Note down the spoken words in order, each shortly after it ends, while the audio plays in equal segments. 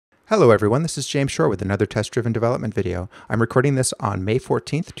Hello everyone, this is James Shore with another test-driven development video. I'm recording this on May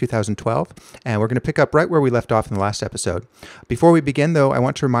 14th, 2012, and we're going to pick up right where we left off in the last episode. Before we begin though, I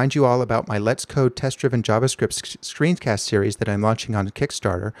want to remind you all about my Let's Code test-driven JavaScript screencast series that I'm launching on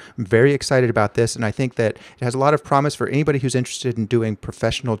Kickstarter. I'm very excited about this, and I think that it has a lot of promise for anybody who's interested in doing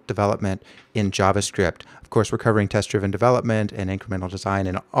professional development in JavaScript. Of course, we're covering test-driven development and incremental design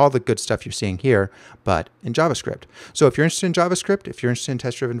and all the good stuff you're seeing here, but in JavaScript. So if you're interested in JavaScript, if you're interested in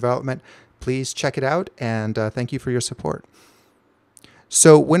test-driven development, please check it out, and thank you for your support.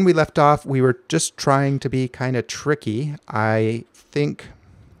 So when we left off, we were just trying to be kind of tricky. I think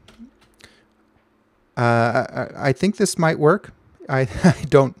this might work. I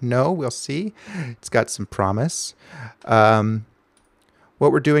don't know. We'll see. It's got some promise.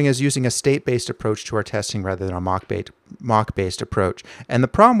 What we're doing is using a state-based approach to our testing rather than a mock-based approach. And the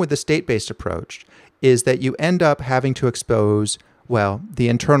problem with the state-based approach is that you end up having to expose, well, the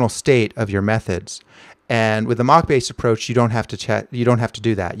internal state of your methods. And with the mock-based approach, you don't have to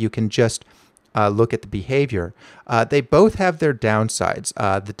do that. You can just look at the behavior. They both have their downsides.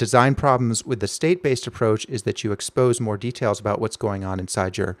 The design problems with the state-based approach is that you expose more details about what's going on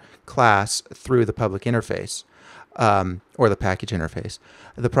inside your class through the public interface. Or the package interface.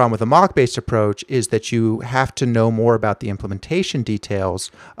 The problem with the mock-based approach is that you have to know more about the implementation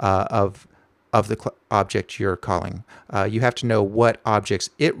details of the object you're calling. You have to know what objects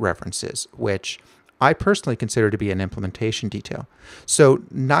it references, which I personally consider to be an implementation detail. So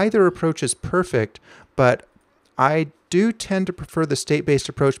neither approach is perfect, but I do tend to prefer the state-based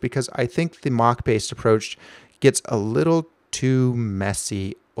approach because I think the mock-based approach gets a little too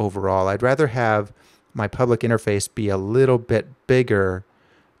messy overall. I'd rather have my public interface be a little bit bigger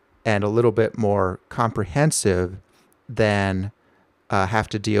and a little bit more comprehensive than have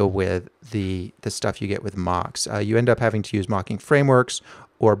to deal with the stuff you get with mocks. You end up having to use mocking frameworks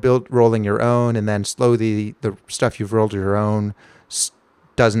or rolling your own, and then slowly the stuff you've rolled your own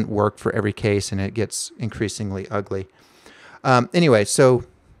doesn't work for every case, and it gets increasingly ugly. Anyway, so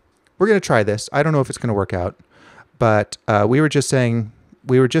we're going to try this. I don't know if it's going to work out, but we were just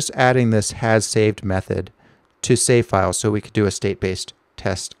adding this has saved method to save files so we could do a state-based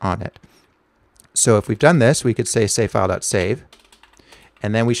test on it. So if we've done this, we could say savefile.save,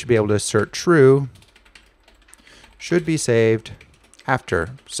 and then we should be able to assert true should be saved after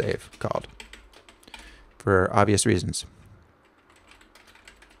save called for obvious reasons.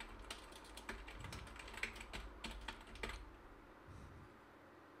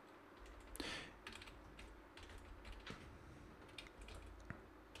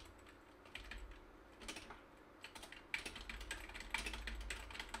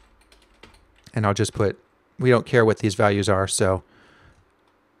 And I'll just put, we don't care what these values are, so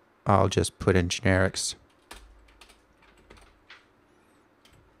I'll just put in generics.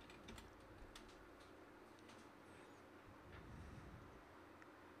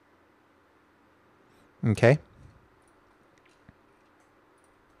 Okay.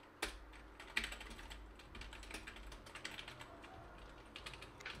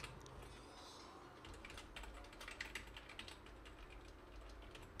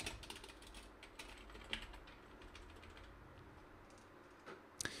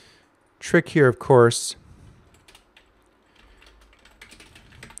 Trick here, of course,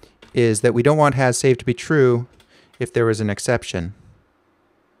 is that we don't want has saved to be true if there was an exception.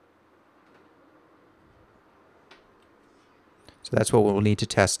 So that's what we'll need to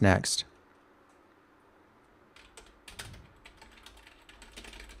test next.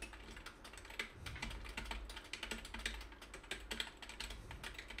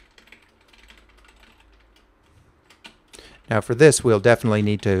 Now for this, we'll definitely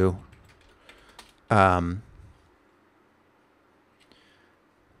need to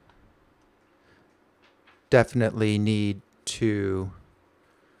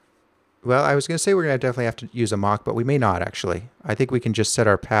well, I was going to say we're going to definitely have to use a mock, but we may not actually. I think we can just set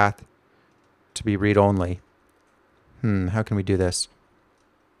our path to be read-only. How can we do this?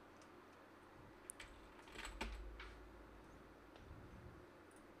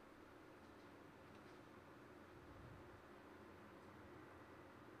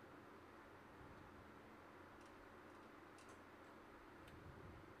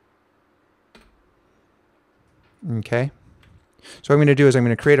 Okay. So what I'm going to do is I'm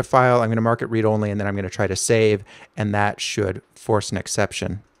going to create a file, I'm going to mark it read-only, and then I'm going to try to save, and that should force an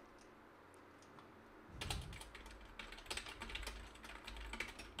exception.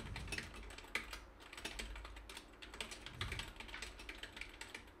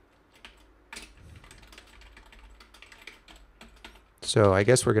 So I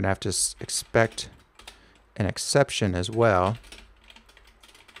guess we're going to have to expect an exception as well.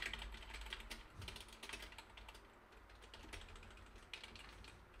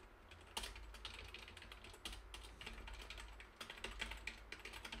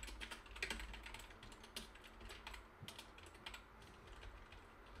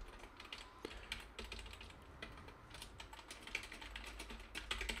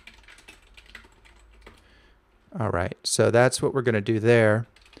 All right, so that's what we're going to do there.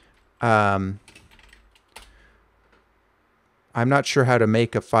 I'm not sure how to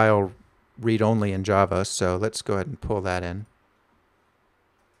make a file read-only in Java, so let's go ahead and pull that in.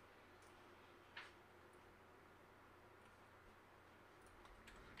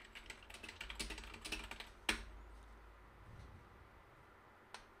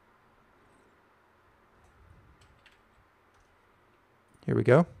 Here we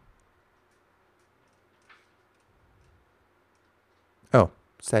go. Oh,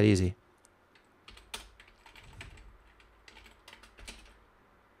 it's that easy.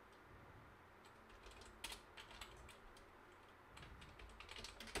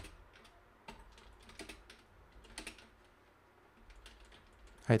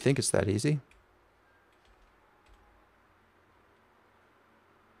 I think it's that easy.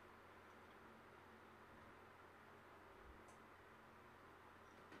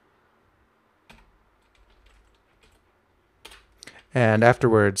 And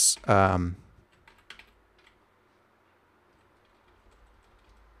afterwards,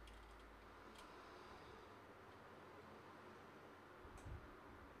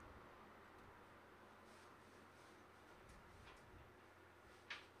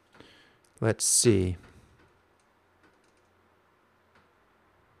 let's see.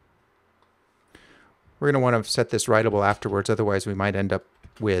 We're going to want to set this writable afterwards, otherwise we might end up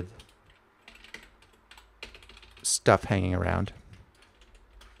with stuff hanging around.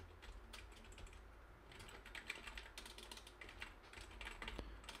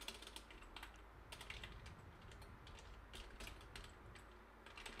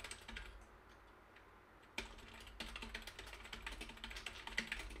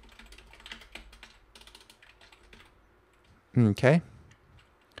 Okay.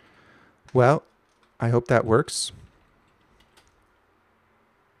 Well, I hope that works.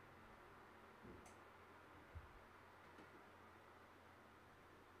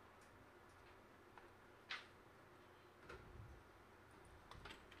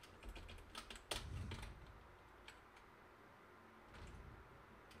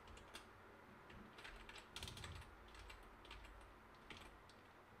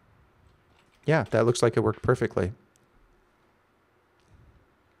 Yeah, that looks like it worked perfectly.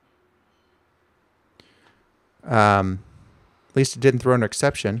 At least it didn't throw an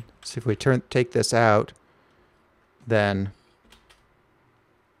exception. So if we take this out, then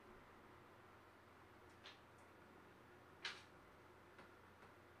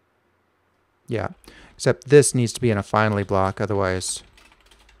yeah, except this needs to be in a finally block, otherwise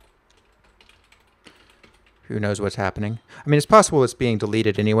who knows what's happening. I mean, it's possible it's being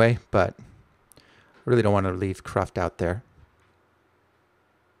deleted anyway, but I really don't want to leave cruft out there.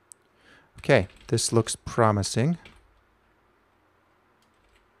 Okay, this looks promising.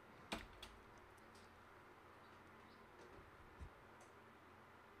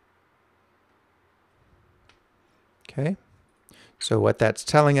 Okay, so what that's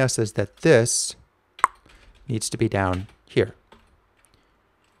telling us is that this needs to be down here.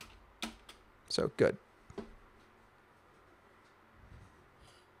 So good.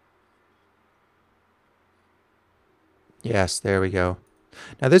 Yes, there we go.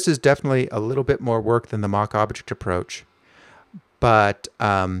 Now this is definitely a little bit more work than the mock object approach, but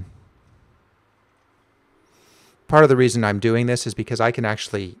part of the reason I'm doing this is because I can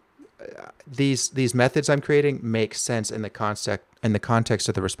actually these methods I'm creating make sense in the context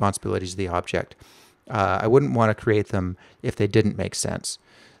of the responsibilities of the object. I wouldn't want to create them if they didn't make sense.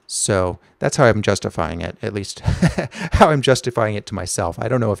 So that's how I'm justifying it, at least how I'm justifying it to myself. I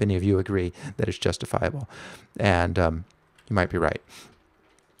don't know if any of you agree that it's justifiable, and you might be right.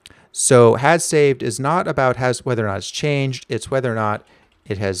 So has saved is not about whether or not it's changed, it's whether or not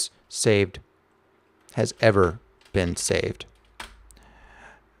it has ever been saved.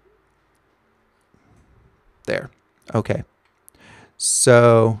 There. Okay.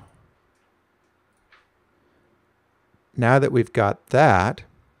 So now that we've got that,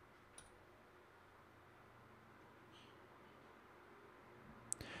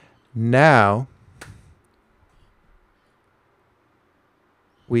 now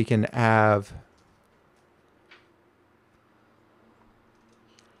we can have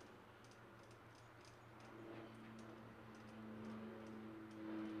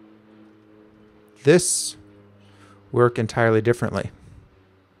this work entirely differently.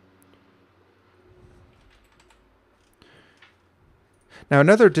 Now,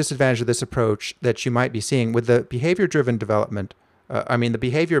 another disadvantage of this approach that you might be seeing with the behavior-driven development, the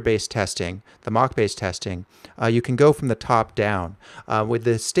behavior-based testing, the mock-based testing, you can go from the top down. With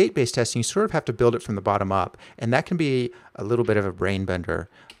the state-based testing, you sort of have to build it from the bottom up, and that can be a little bit of a brain bender.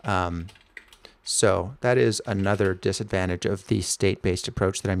 So that is another disadvantage of the state-based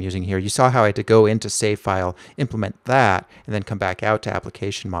approach that I'm using here. You saw how I had to go into save file, implement that, and then come back out to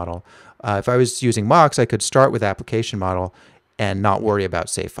application model. If I was using mocks, I could start with application model and not worry about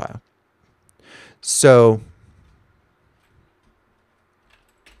save file. So,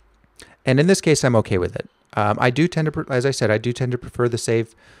 and in this case, I'm okay with it. I do tend to, as I said, I do tend to prefer the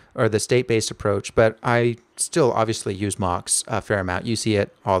save or the state-based approach, but I still obviously use mocks a fair amount. You see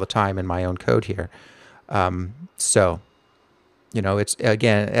it all the time in my own code here. So, you know, it's,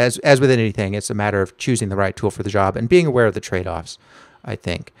 again, as with anything, it's a matter of choosing the right tool for the job and being aware of the trade-offs, I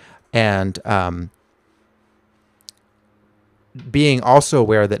think. And being also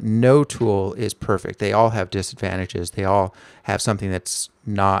aware that no tool is perfect. They all have disadvantages. They all have something that's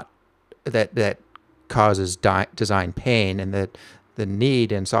not, that causes design pain, and that the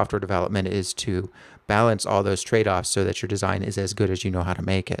need in software development is to balance all those trade-offs so that your design is as good as you know how to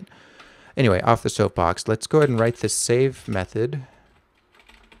make it. Anyway, off the soapbox, let's go ahead and write this save method.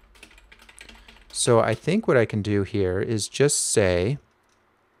 So I think what I can do here is just say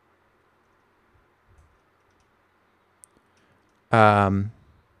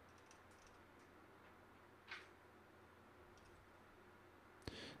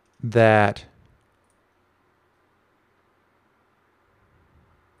that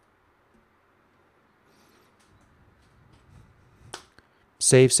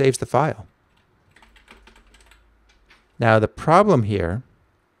save saves the file. Now the problem here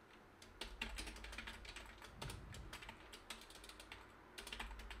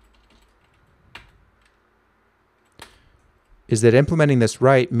is that implementing this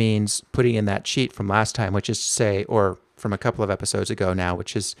right means putting in that cheat from last time, which is to say, or from a couple of episodes ago now,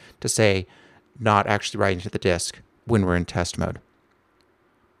 which is to say not actually writing to the disk when we're in test mode.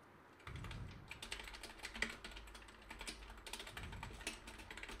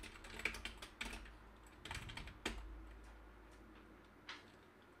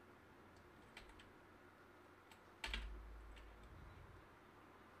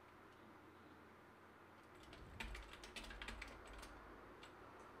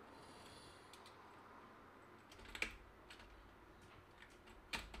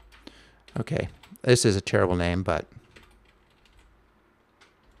 Okay, this is a terrible name, but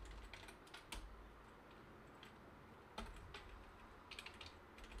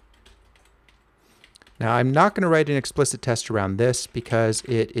now I'm not going to write an explicit test around this because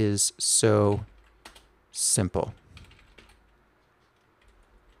it is so simple.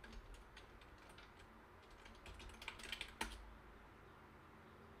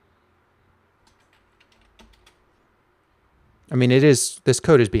 I mean, this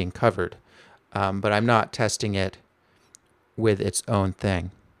code is being covered, but I'm not testing it with its own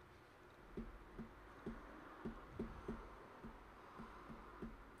thing.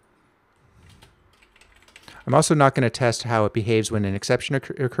 I'm also not going to test how it behaves when an exception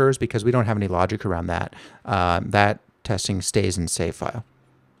occurs because we don't have any logic around that. That testing stays in save file.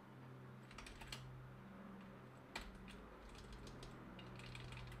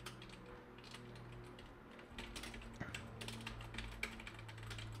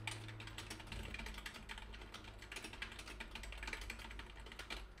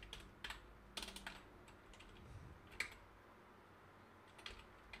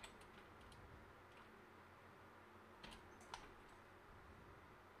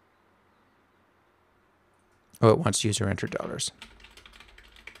 Oh, it wants user enter dollars.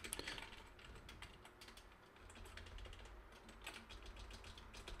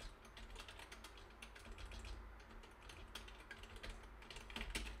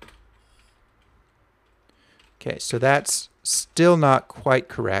 Okay, so that's still not quite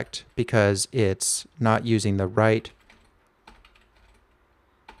correct because it's not using the right.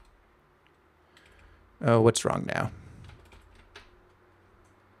 Oh, what's wrong now?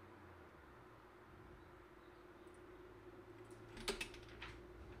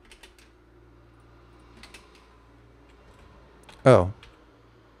 Oh.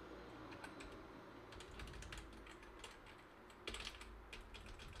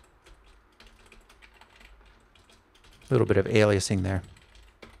 A little bit of aliasing there.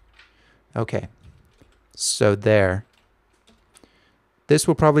 Okay. So there. This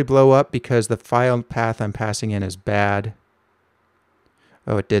will probably blow up because the file path I'm passing in is bad.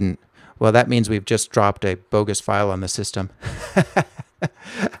 Oh, it didn't. Well, that means we've just dropped a bogus file on the system,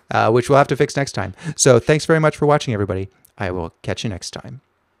 which we'll have to fix next time. So thanks very much for watching, everybody. I will catch you next time.